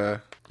rumored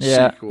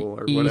sequel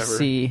or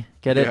whatever. EC.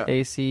 Get it? Yeah.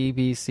 AC,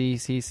 BC,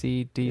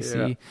 CC,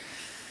 DC. Yeah.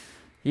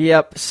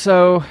 Yep.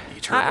 So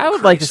Eternal I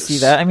would like to Crisis. see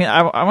that. I mean,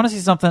 I want to see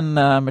something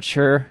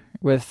mature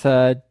with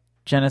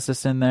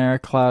Genesis in there,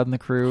 Cloud and the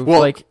crew. Well,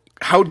 like,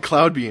 how would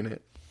Cloud be in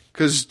it?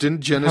 Because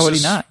didn't How would he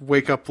Genesis not?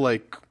 wake up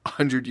like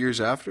 100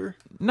 years after?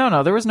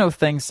 no, there was no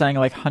thing saying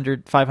like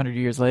 500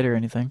 years later or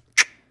anything.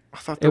 I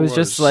thought It there was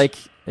just like,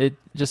 it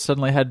just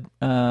suddenly had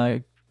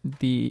and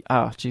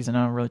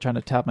now I'm really trying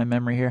to tap my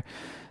memory here.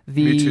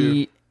 Me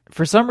too.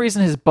 For some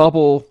reason, his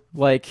bubble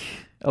like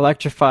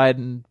electrified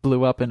and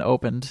blew up and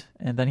opened,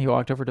 and then he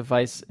walked over to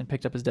Vice and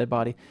picked up his dead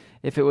body.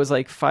 If it was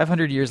like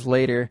 500 years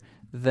later,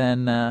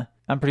 then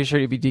I'm pretty sure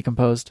he'd be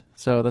decomposed.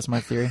 So that's my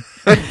theory.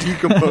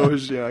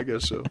 decomposed. Yeah, I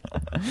guess so.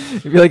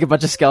 It'd be like a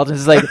bunch of skeletons.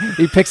 It's like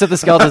he picks up the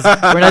skeletons.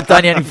 We're not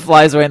done yet. And he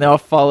flies away, and they all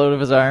fall out of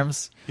his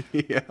arms.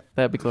 Yeah,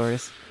 That'd be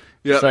glorious.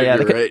 yeah, So, yeah,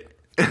 you're right.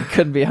 It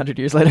couldn't be 100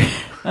 years later,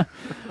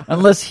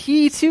 unless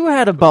he too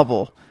had a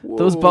bubble.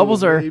 Those Whoa,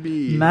 bubbles are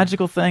maybe.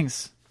 magical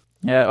things.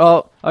 Yeah.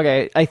 Well,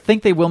 okay. I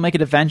think they will make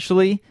it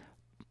eventually.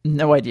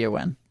 No idea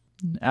when.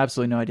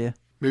 Absolutely no idea.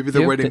 Maybe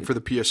they're You- waiting for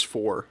the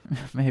PS4.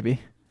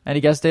 Maybe. Any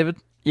guess, David?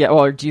 Yeah.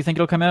 Well, do you think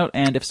it'll come out?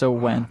 And if so,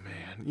 when?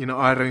 Man,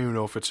 I don't even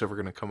know if it's ever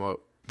going to come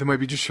out. They might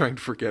be just trying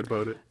to forget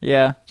about it.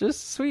 Yeah.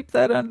 Just sweep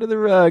that under the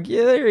rug.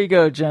 Yeah. There you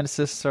go,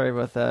 Genesis. Sorry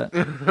about that.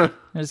 I'm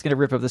just gonna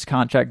rip up this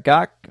contract,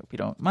 Gok. Hope you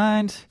don't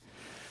mind.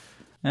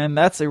 And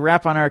that's a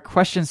wrap on our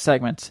question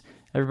segment.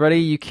 Everybody,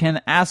 you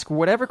can ask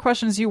whatever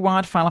questions you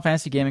want, Final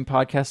Fantasy Gaming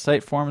Podcast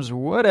site, forums,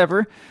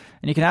 whatever.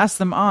 And you can ask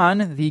them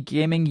on the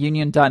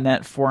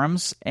gamingunion.net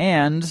forums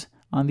and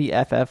on the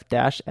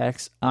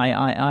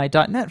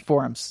ff-xiii.net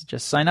forums.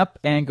 Just sign up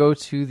and go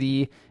to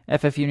the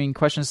FF Union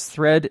questions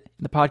thread in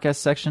the podcast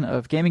section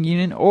of Gaming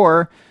Union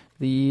or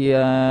the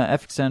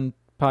FXN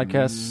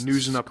podcast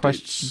News and updates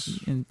questions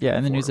in the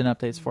forum. news and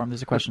updates forum.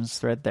 There's a questions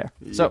thread there.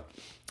 So,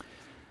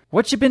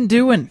 what you been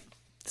doing?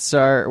 It's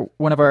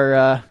one of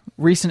our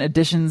recent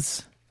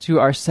additions to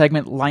our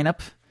segment lineup.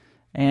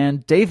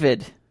 And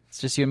David, it's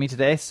just you and me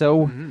today.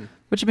 So,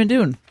 what you been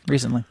doing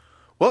recently?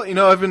 Well,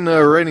 I've been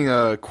writing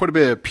quite a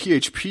bit of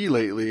PHP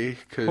lately.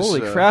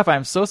 Holy crap!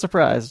 I'm so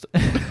surprised.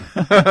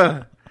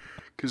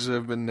 Because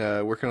I've been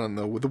working on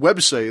the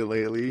website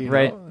lately,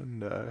 Right.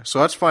 And so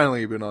that's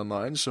finally been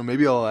online. So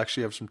maybe I'll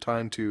actually have some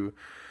time to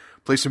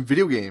play some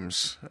video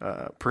games,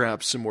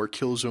 perhaps some more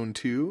Killzone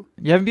 2.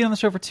 You haven't been on the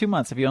show for 2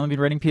 months. Have you only been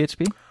writing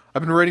PHP?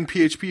 I've been writing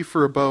PHP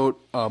for about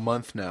a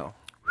month now,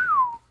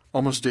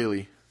 almost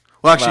daily.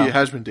 Well, actually, Wow. it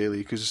has been daily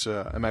because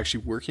I'm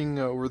actually working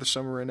over the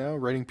summer right now,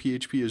 writing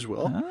PHP as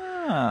well.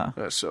 Ah.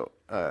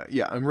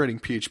 I'm writing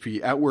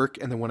PHP at work,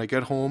 and then when I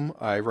get home,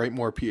 I write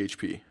more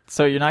PHP.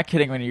 So you're not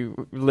kidding when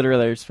you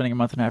literally are spending a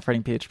month and a half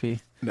writing PHP.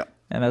 No.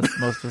 And that's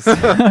most of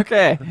us.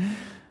 Okay.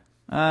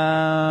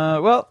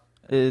 Well,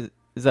 is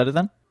that it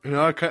then?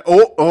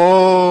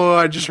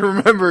 I just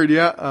remembered.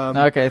 Yeah.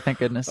 Okay, thank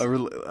goodness.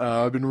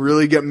 I've been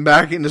really getting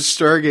back into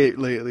Stargate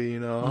lately.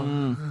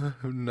 And,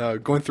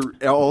 going through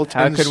all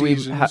 10 How could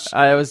seasons.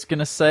 I was going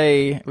to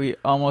say we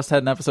almost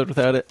had an episode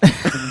without it.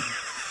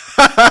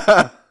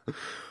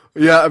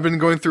 Yeah, I've been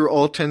going through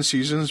all 10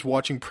 seasons,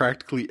 watching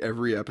practically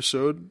every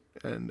episode,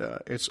 and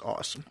it's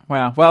awesome.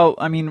 Wow. Well,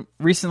 I mean,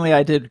 recently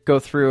I did go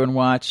through and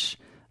watch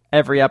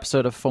every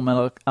episode of Full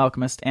Metal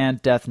Alchemist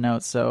and Death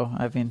Note, so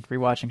I've been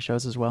rewatching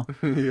shows as well.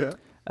 Yeah.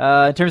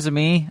 In terms of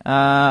me,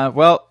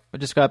 well, I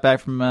just got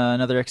back from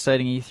another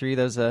exciting E3.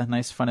 That was a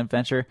nice, fun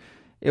adventure.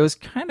 It was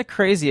kind of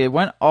crazy. It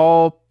went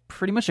all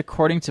pretty much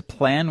according to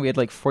plan. We had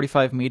like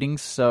 45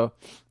 meetings, so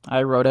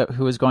I wrote out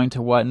who was going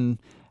to what and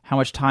how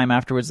much time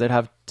afterwards they'd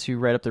have to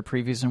write up their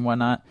previews and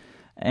whatnot.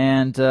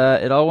 And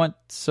it all went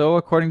so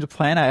according to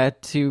plan. I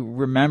had to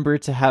remember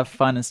to have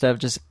fun instead of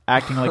just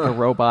acting like a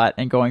robot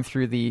and going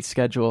through the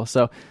schedule.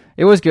 So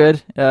it was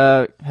good.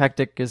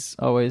 Hectic as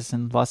always,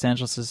 and Los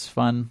Angeles is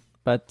fun.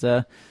 But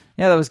yeah,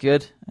 that was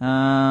good.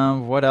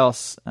 What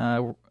else?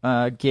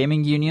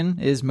 Gaming Union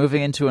is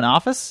moving into an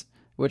office,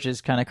 which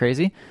is kind of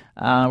crazy.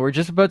 We're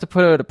just about to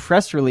put out a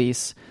press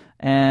release,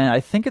 and I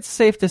think it's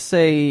safe to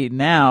say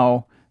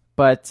now,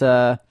 but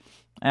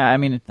I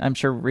mean, I'm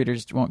sure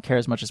readers won't care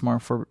as much as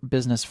more for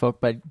business folk,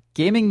 but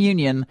Gaming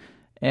Union,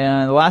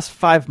 in the last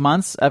 5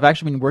 months, I've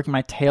actually been working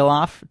my tail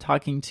off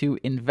talking to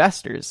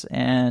investors.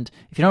 And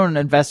if you don't know what an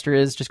investor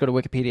is, just go to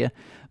Wikipedia.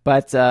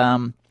 But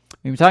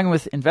we've been talking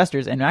with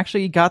investors and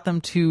actually got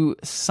them to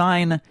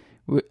sign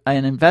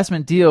an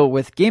investment deal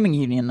with Gaming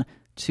Union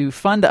to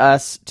fund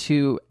us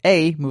to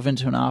A, move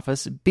into an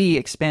office, B,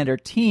 expand our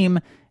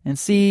team, and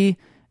C,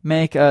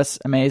 make us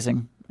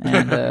amazing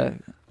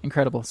and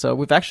incredible. So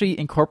we've actually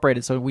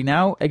incorporated. So we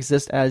now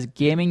exist as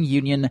Gaming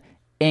Union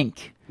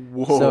Inc.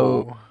 Whoa.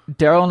 So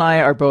Daryl and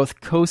I are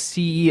both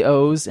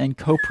co-CEOs and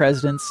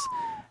co-presidents.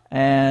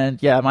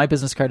 And yeah, my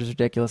business card is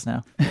ridiculous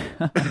now.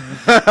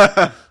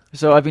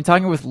 So I've been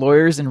talking with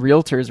lawyers and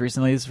realtors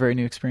recently. This is a very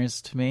new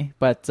experience to me.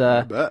 But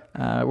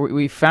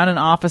we found an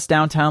office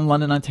downtown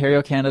London,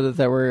 Ontario, Canada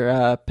that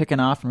we're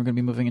picking off, and we're going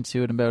to be moving into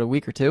it in about a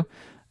week or two.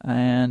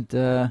 And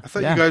I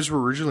thought you guys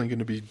were originally going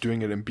to be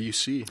doing it in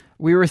BC.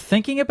 We were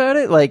thinking about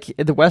it. Like,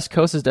 the West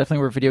Coast is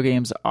definitely where video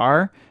games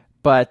are,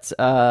 but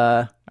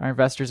our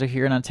investors are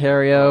here in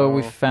Ontario.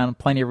 We've found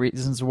plenty of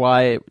reasons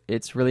why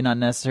it's really not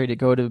necessary to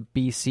go to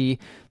BC.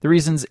 The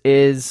reasons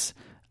is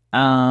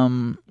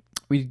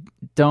we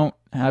don't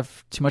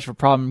have too much of a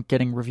problem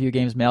getting review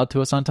games mailed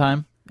to us on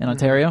time in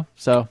Ontario.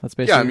 So that's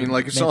basically... Yeah, I mean,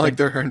 like, it's not like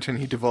there aren't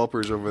any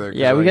developers over there.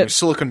 Yeah, we get...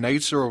 Silicon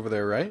Knights are over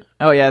there, right?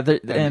 Oh, yeah,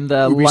 and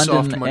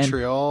London,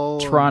 Montreal,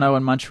 and Toronto,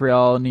 and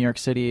Montreal, New York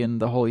City, and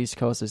the whole East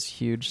Coast is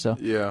huge. So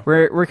yeah,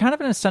 we're kind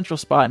of in a central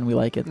spot, and we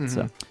like it.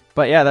 So,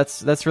 but yeah,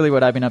 that's really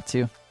what I've been up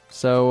to.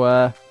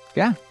 So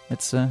yeah,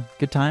 it's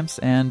good times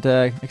and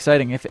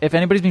exciting. If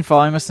anybody's been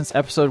following us since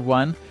episode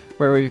 1,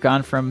 where we've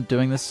gone from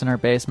doing this in our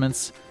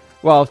basements.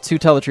 Well, to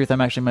tell the truth, I'm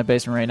actually in my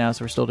basement right now,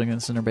 so we're still doing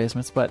this in our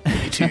basements. But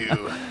me too.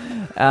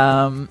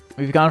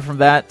 We've gone from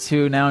that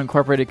to now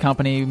incorporated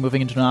company,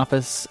 moving into an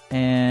office,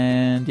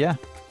 and yeah,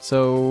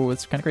 so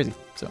it's kind of crazy.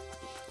 So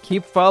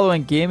keep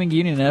following Gaming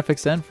Union and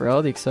FXN for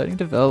all the exciting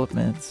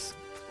developments.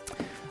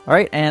 All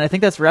right, and I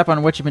think that's a wrap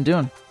on what you've been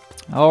doing.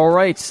 All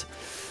right,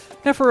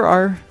 now for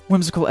our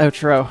whimsical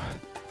outro.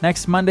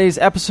 Next Monday's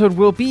episode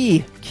will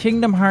be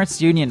Kingdom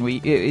Hearts Union.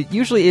 It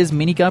usually is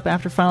Minigup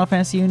after Final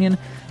Fantasy Union,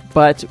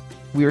 but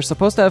we were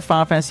supposed to have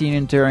Final Fantasy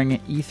Union during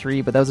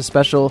E3, but that was a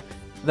special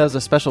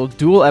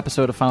dual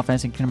episode of Final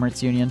Fantasy Kingdom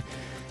Hearts Union.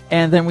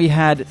 And then we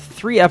had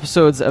 3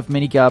 episodes of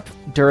Minigup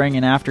during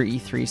and after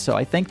E3, so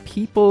I think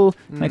people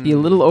might be a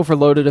little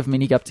overloaded of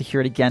Minigup to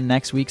hear it again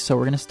next week, so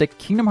we're going to stick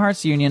Kingdom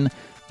Hearts Union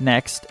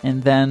next,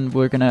 and then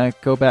we're going to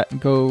go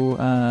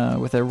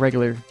with a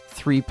regular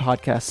 3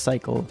 podcast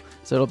cycle.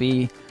 So it'll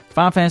be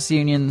Final Fantasy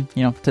Union,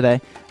 today,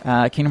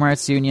 Kingdom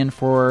Hearts Union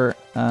for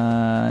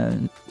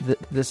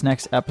this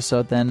next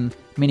episode, then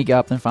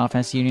Minigup, then Final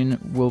Fantasy Union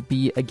will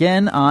be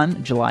again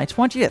on July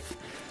 20th.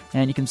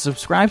 And you can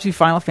subscribe to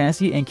Final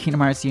Fantasy and Kingdom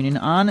Hearts Union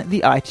on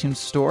the iTunes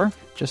Store.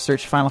 Just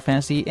search Final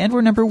Fantasy, and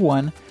we're number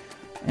 1.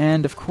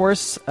 And, of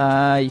course,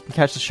 you can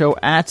catch the show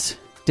at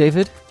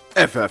David.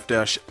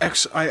 ff-xii.net.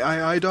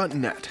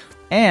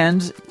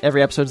 And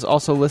every episode is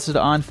also listed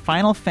on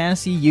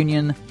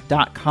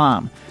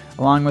FinalFantasyUnion.com,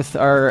 along with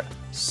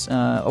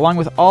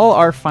all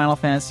our Final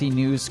Fantasy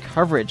news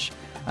coverage.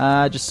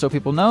 Just so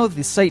people know,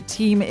 the site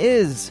team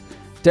is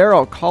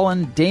Daryl,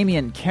 Colin,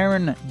 Damien,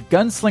 Karen,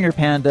 Gunslinger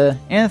Panda,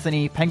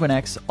 Anthony, Penguin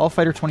X,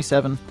 Allfighter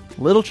 27,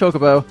 Little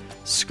Chocobo,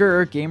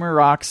 Skur, Gamer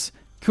Rocks,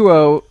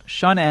 Kuo,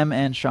 Sean M,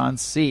 and Sean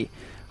C.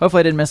 Hopefully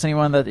I didn't miss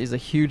anyone. That is a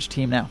huge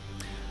team now.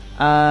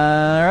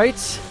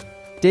 Alright,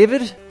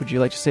 David, would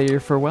you like to say your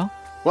farewell?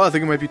 Well, I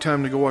think it might be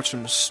time to go watch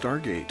some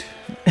Stargate.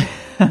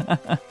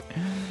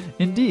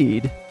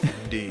 Indeed.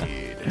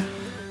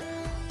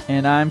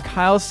 And I'm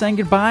Kyle saying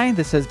goodbye.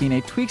 This has been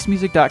a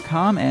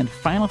TweaksMusic.com and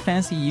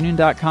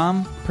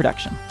FinalFantasyUnion.com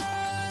production.